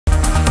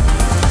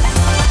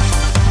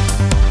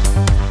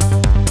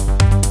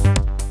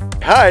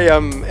Hi,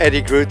 I'm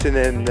Eddie Grooten,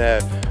 and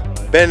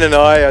Ben and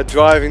I are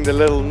driving the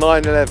little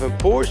 911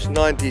 Porsche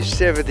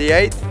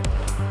 1978.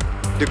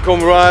 The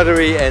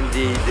camaraderie and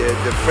the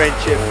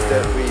friendship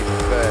that we've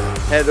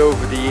had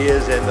over the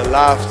years, and the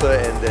laughter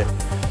and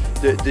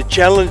the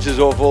challenges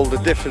of all the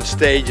different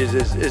stages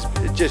is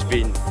just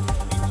been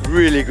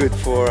really good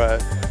for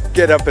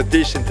get up a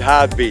decent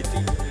heartbeat.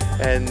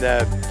 And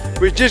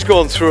we've just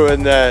gone through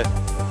a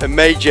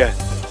major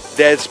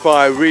Dead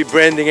Spy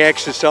rebranding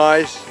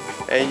exercise,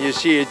 and you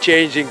see it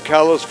changing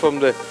colors from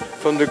the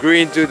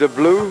green to the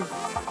blue.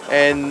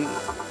 And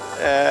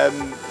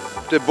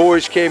the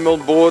boys came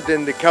on board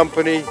in the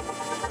company,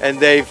 and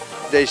they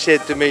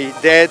said to me,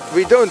 "Dad,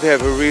 we don't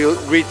have a real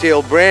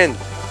retail brand."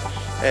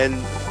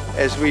 And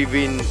as we've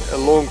been a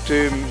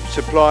long-term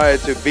supplier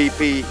to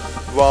BP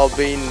while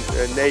being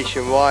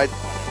nationwide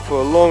for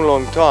a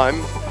long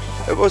time,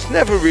 it was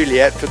never really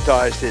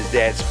advertised as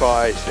Dead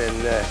Spies,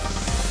 and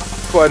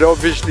quite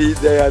obviously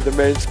they are the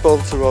main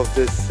sponsor of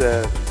this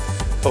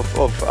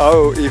of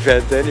our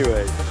event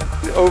anyway.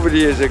 Over the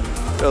years,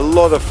 a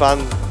lot of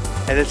fun,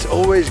 and it's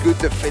always good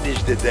to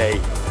finish the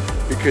day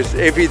because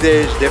every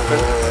day is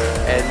different,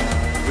 and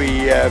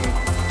we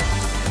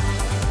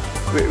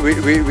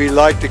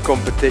like the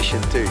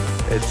competition too.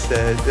 It's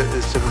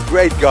there's some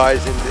great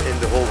guys in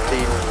the whole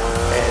team,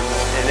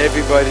 and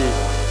everybody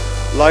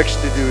likes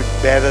to do it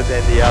better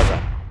than the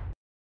other.